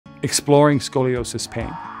Exploring scoliosis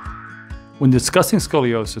pain. When discussing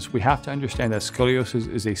scoliosis, we have to understand that scoliosis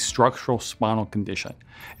is a structural spinal condition,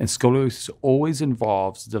 and scoliosis always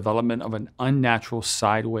involves the development of an unnatural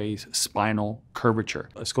sideways spinal curvature.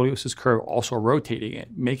 A scoliosis curve also rotating it,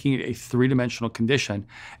 making it a three-dimensional condition,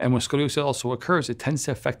 and when scoliosis also occurs, it tends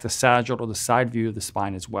to affect the sagittal or the side view of the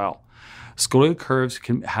spine as well. Scoliotic curves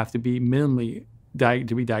can have to be minimally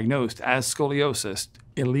to be diagnosed as scoliosis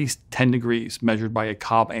at least 10 degrees measured by a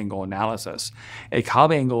Cobb angle analysis. A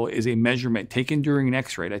Cobb angle is a measurement taken during an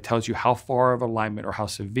x-ray that tells you how far of alignment or how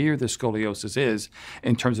severe the scoliosis is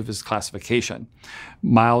in terms of its classification.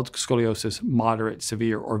 Mild scoliosis, moderate,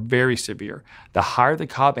 severe, or very severe. The higher the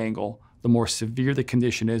Cobb angle, the more severe the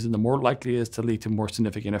condition is and the more likely it is to lead to more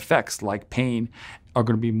significant effects like pain are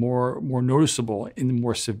going to be more noticeable in the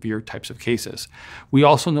more severe types of cases. We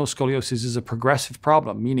also know scoliosis is a progressive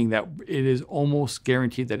problem, meaning that it is almost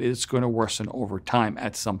guaranteed that it's going to worsen over time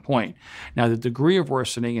at some point. Now, the degree of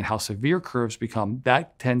worsening and how severe curves become,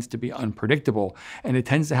 that tends to be unpredictable, and it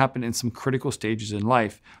tends to happen in some critical stages in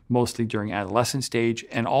life, mostly during adolescent stage,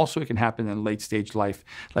 and also it can happen in late stage life,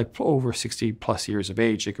 like over 60 plus years of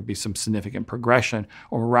age. There could be some significant progression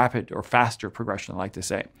or rapid or faster progression, I like to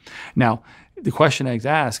say. Now, the question I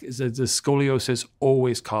ask is, does scoliosis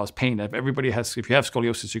always cause pain? If you have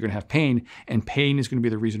scoliosis, you're going to have pain, and pain is going to be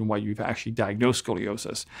the reason why you've actually diagnosed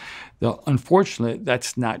scoliosis. Unfortunately,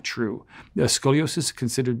 that's not true. The scoliosis is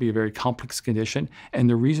considered to be a very complex condition, and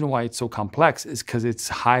the reason why it's so complex is because it's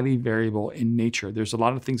highly variable in nature. There's a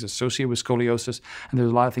lot of things associated with scoliosis, and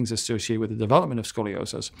there's a lot of things associated with the development of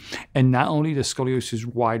scoliosis. And not only does scoliosis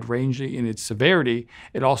wide-rangely in its severity,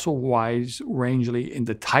 it also wide-rangely in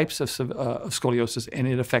the types of scoliosis, and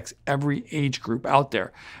it affects every age group out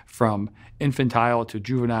there, from infantile to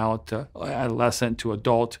juvenile to adolescent to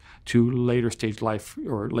adult to later stage life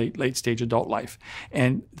or late stage adult life.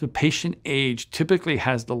 And the patient age typically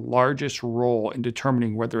has the largest role in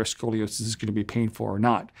determining whether a scoliosis is going to be painful or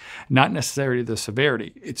not necessarily the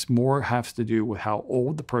severity. It's more has to do with how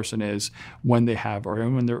old the person is when they have, or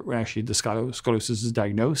when they're actually the scoliosis is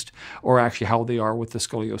diagnosed, or actually how they are with the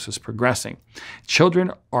scoliosis progressing.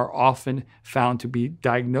 Children are often found to be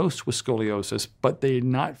diagnosed with scoliosis, but they're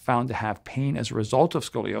not found to have pain as a result of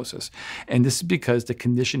scoliosis. And this is because the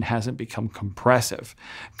condition hasn't become compressive.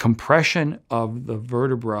 Compression of the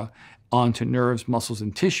vertebra onto nerves, muscles,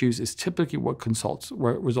 and tissues is typically what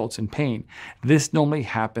results in pain. This normally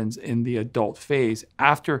happens in the adult phase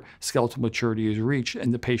after skeletal maturity is reached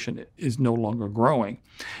and the patient is no longer growing.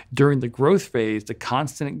 During the growth phase, the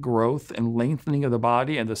constant growth and lengthening of the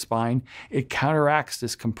body and the spine, it counteracts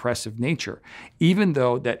this compressive nature. Even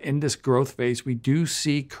though that in this growth phase, we do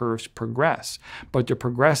see curves progress, but they're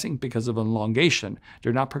progressing because of elongation.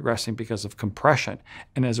 They're not progressing because of compression.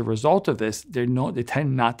 And as a result of this, they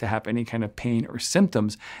tend not to have any kind of pain or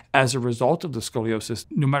symptoms as a result of the scoliosis,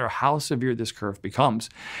 no matter how severe this curve becomes.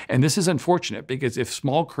 And this is unfortunate because if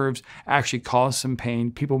small curves actually cause some pain,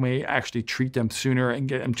 people may actually treat them sooner and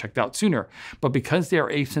get them checked out sooner. But because they are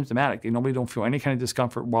asymptomatic, they normally don't feel any kind of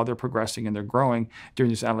discomfort while they're progressing and they're growing during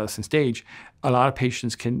this adolescent stage, a lot of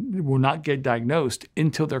patients will not get diagnosed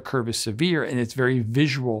until their curve is severe and it's very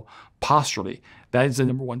visual posturally. That is the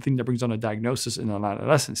number one thing that brings on a diagnosis in an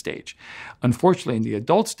adolescent stage. Unfortunately, in the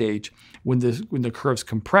adult stage, when the curves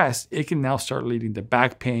compress, it can now start leading to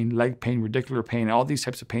back pain, leg pain, radicular pain, all these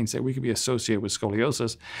types of pains that we could be associated with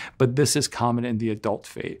scoliosis, but this is common in the adult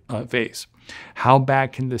phase. How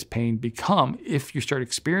bad can this pain become if you start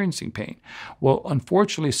experiencing pain? Well,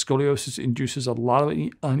 unfortunately, scoliosis induces a lot of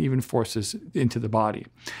uneven forces into the body.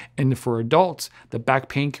 And for adults, the back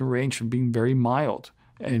pain can range from being very mild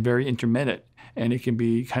and very intermittent, and it can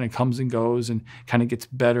be kind of comes and goes and kind of gets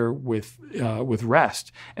better with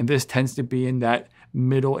rest. And this tends to be in that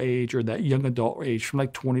middle age or that young adult age from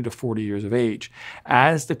like 20 to 40 years of age.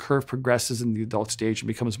 As the curve progresses in the adult stage and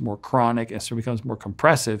becomes more chronic and so becomes more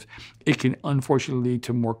compressive, it can unfortunately lead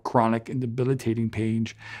to more chronic and debilitating pain.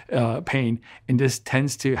 And this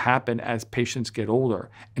tends to happen as patients get older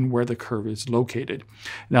and where the curve is located.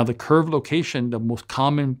 Now, the curve location, the most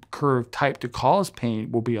common curve type to cause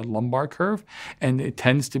pain will be a lumbar curve, and it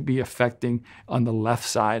tends to be affecting on the left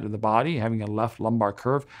side of the body, having a left lumbar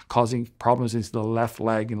curve, causing problems into the left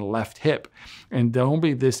leg and the left hip. And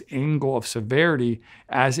normally this angle of severity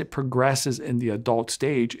as it progresses in the adult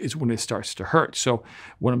stage is when it starts to hurt. So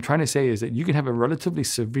what I'm trying to say is that you can have a relatively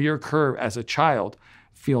severe curve as a child,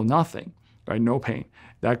 feel nothing. right? No pain.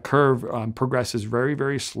 That curve progresses very,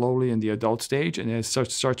 very slowly in the adult stage, and it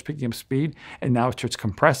starts picking up speed, and now it starts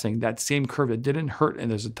compressing. That same curve that didn't hurt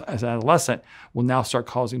as an adolescent will now start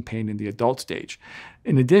causing pain in the adult stage.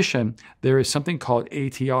 In addition, there is something called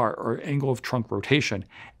ATR, or angle of trunk rotation.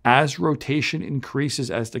 As rotation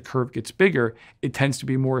increases as the curve gets bigger, it tends to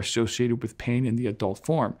be more associated with pain in the adult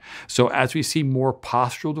form. So as we see more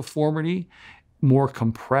postural deformity, more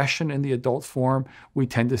compression in the adult form, we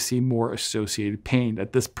tend to see more associated pain.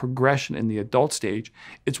 That this progression in the adult stage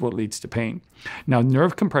is what leads to pain. Now,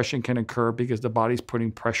 nerve compression can occur because the body's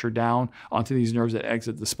putting pressure down onto these nerves that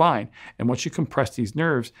exit the spine. And once you compress these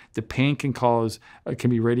nerves, the pain can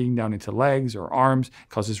be radiating down into legs or arms,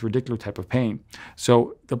 causes radicular type of pain.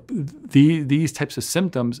 So these types of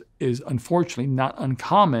symptoms is unfortunately not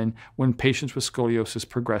uncommon when patients with scoliosis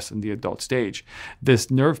progress in the adult stage. This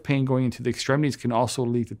nerve pain going into the extremities can also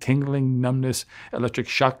lead to tingling, numbness, electric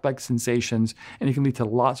shock-like sensations, and it can lead to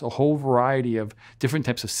a whole variety of different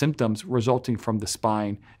types of symptoms resulting from the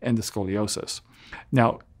spine and the scoliosis.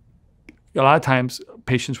 Now, a lot of times,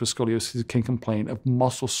 patients with scoliosis can complain of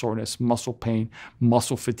muscle soreness, muscle pain,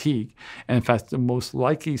 muscle fatigue. And in fact, the most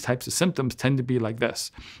likely types of symptoms tend to be like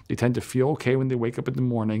this. They tend to feel okay when they wake up in the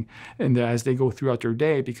morning, and as they go throughout their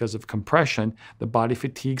day, because of compression, the body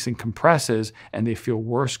fatigues and compresses, and they feel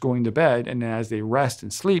worse going to bed. And then as they rest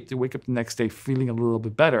and sleep, they wake up the next day feeling a little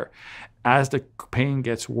bit better. As the pain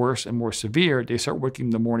gets worse and more severe, they start waking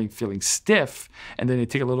in the morning feeling stiff, and then they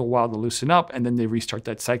take a little while to loosen up, and then they restart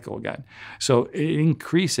that cycle again. So it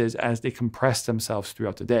increases as they compress themselves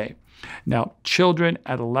throughout the day. Now, children,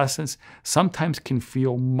 adolescents sometimes can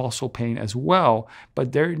feel muscle pain as well,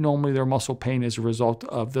 but normally their muscle pain is a result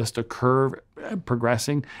of the curve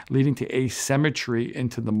progressing, leading to asymmetry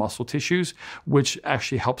into the muscle tissues, which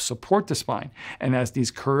actually helps support the spine. And as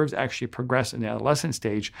these curves actually progress in the adolescent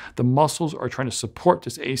stage, the muscles are trying to support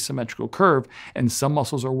this asymmetrical curve, and some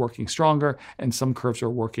muscles are working stronger and some curves are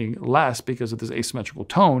working less because of this asymmetrical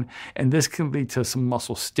tone, and this can lead to some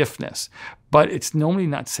muscle stiffness. But it's normally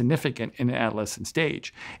not significant in the adolescent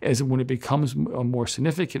stage. As when it becomes more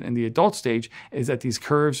significant in the adult stage, is that these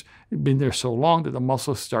curves have been there so long that the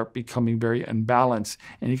muscles start becoming very unbalanced,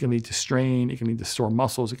 and it can lead to strain, it can lead to sore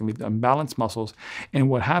muscles, it can lead to unbalanced muscles. And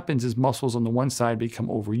what happens is muscles on the one side become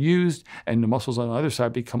overused, and the muscles on the other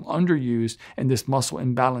side become underused, and this muscle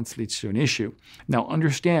imbalance leads to an issue. Now,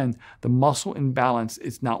 understand, the muscle imbalance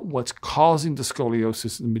is not what's causing the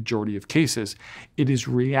scoliosis in the majority of cases. It is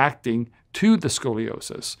reacting to the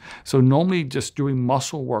scoliosis. So normally just doing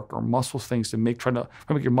muscle work or muscle things to try to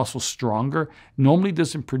make your muscles stronger normally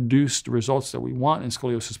doesn't produce the results that we want in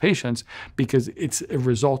scoliosis patients, because it's a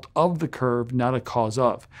result of the curve, not a cause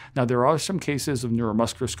of. Now, there are some cases of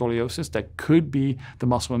neuromuscular scoliosis that could be the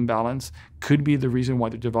muscle imbalance, could be the reason why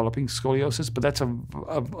they're developing scoliosis, but that's a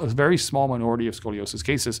very small minority of scoliosis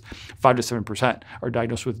cases. 5 to 7% are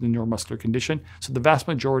diagnosed with the neuromuscular condition. So the vast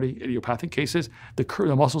majority idiopathic cases, the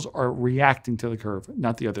muscles are reacting to the curve,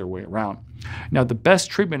 not the other way around. Now, the best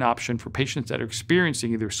treatment option for patients that are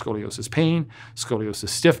experiencing either scoliosis pain, scoliosis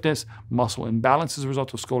stiffness, muscle imbalance as a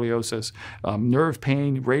result of scoliosis, nerve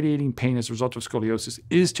pain, radiating pain as a result of scoliosis,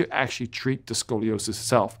 is to actually treat the scoliosis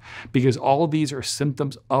itself, because all of these are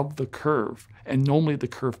symptoms of the curve, and normally the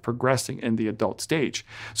curve progressing in the adult stage.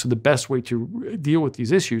 So the best way to deal with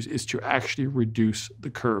these issues is to actually reduce the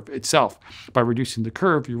curve itself. By reducing the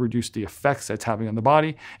curve, you reduce the effects that's having on the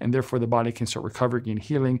body, and therefore the body can start recovering and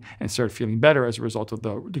healing and start feeling better as a result of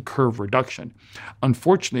the curve reduction.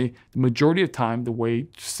 Unfortunately, the majority of time, the way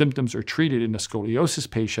symptoms are treated in a scoliosis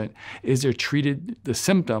patient is they're treated the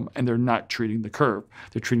symptom and they're not treating the curve.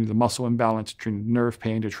 They're treating the muscle imbalance, treating the nerve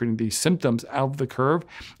pain, they're treating these symptoms of the curve.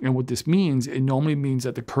 And what this means, it normally means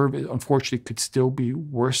that the curve, unfortunately, could still be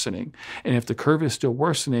worsening. And if the curve is still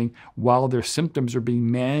worsening while their symptoms are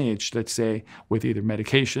being managed, let's say with either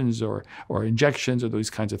medications or injections or those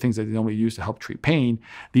kinds of things that they normally use to help treat pain,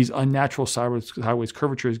 these unnatural sideways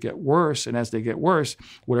curvatures get worse. And as they get worse,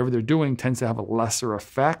 whatever they're doing tends to have a lesser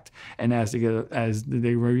effect. And as they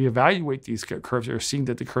reevaluate these curves, they're seeing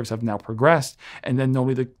that the curves have now progressed. And then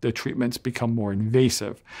normally the treatments become more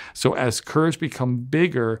invasive. So as curves become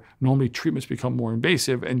bigger, normally treatments become more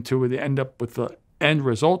invasive until they end up with the end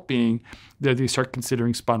result being that they start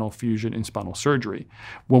considering spinal fusion and spinal surgery.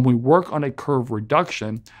 When we work on a curve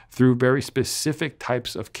reduction through very specific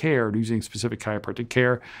types of care, using specific chiropractic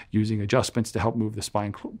care, using adjustments to help move the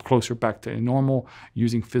spine closer back to normal,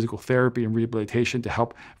 using physical therapy and rehabilitation to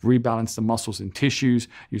help rebalance the muscles and tissues,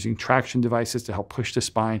 using traction devices to help push the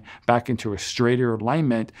spine back into a straighter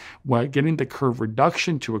alignment, while getting the curve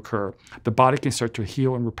reduction to occur, the body can start to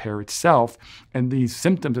heal and repair itself, and these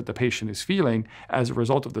symptoms that the patient is feeling as a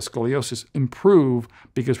result of the scoliosis improve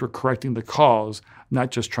because we're correcting the cause,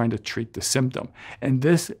 not just trying to treat the symptom. And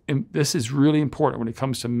this is really important when it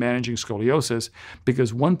comes to managing scoliosis,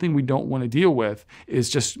 because one thing we don't want to deal with is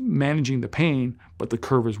just managing the pain, but the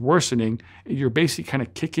curve is worsening. You're basically kind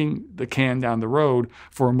of kicking the can down the road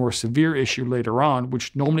for a more severe issue later on,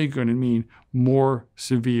 which normally is going to mean more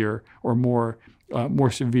severe or more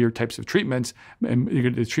severe types of treatments. And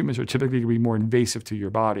the treatments are typically going to be more invasive to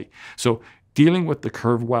your body. So dealing with the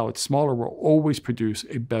curve while it's smaller will always produce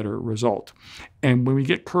a better result. And when we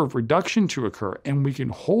get curve reduction to occur and we can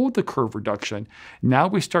hold the curve reduction, now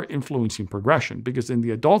we start influencing progression, because in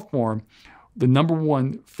the adult form, the number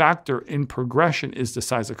one factor in progression is the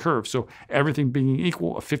size of curve. So everything being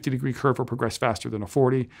equal, a 50-degree curve will progress faster than a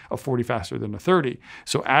 40 faster than a 30.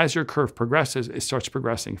 So as your curve progresses, it starts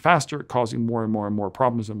progressing faster, causing more and more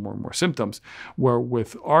problems and more symptoms. Where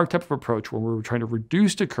with our type of approach, where we're trying to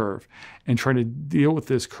reduce the curve and trying to deal with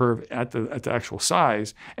this curve at the actual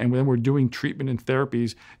size, and then we're doing treatment and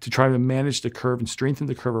therapies to try to manage the curve and strengthen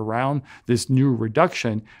the curve around this new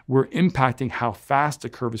reduction, we're impacting how fast the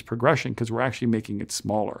curve is progressing, because we're actually making it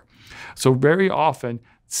smaller. So very often,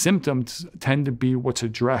 symptoms tend to be what's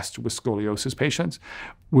addressed with scoliosis patients,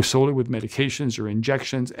 solely with medications or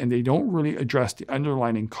injections, and they don't really address the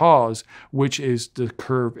underlying cause, which is the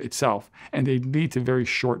curve itself, and they lead to very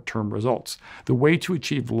short-term results. The way to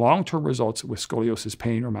achieve long-term results with scoliosis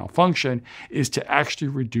pain or malfunction is to actually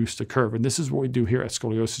reduce the curve, and this is what we do here at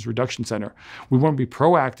Scoliosis Reduction Center. We want to be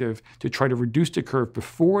proactive to try to reduce the curve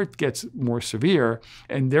before it gets more severe,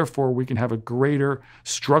 and therefore we can have a greater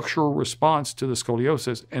structural response to the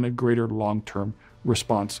scoliosis and a greater long-term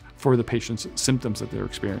response for the patient's symptoms that they're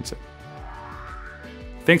experiencing.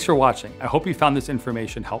 Thanks for watching. I hope you found this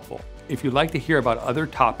information helpful. If you'd like to hear about other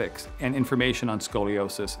topics and information on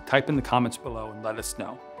scoliosis, type in the comments below and let us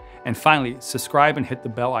know. And finally, subscribe and hit the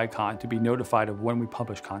bell icon to be notified of when we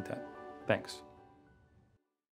publish content. Thanks.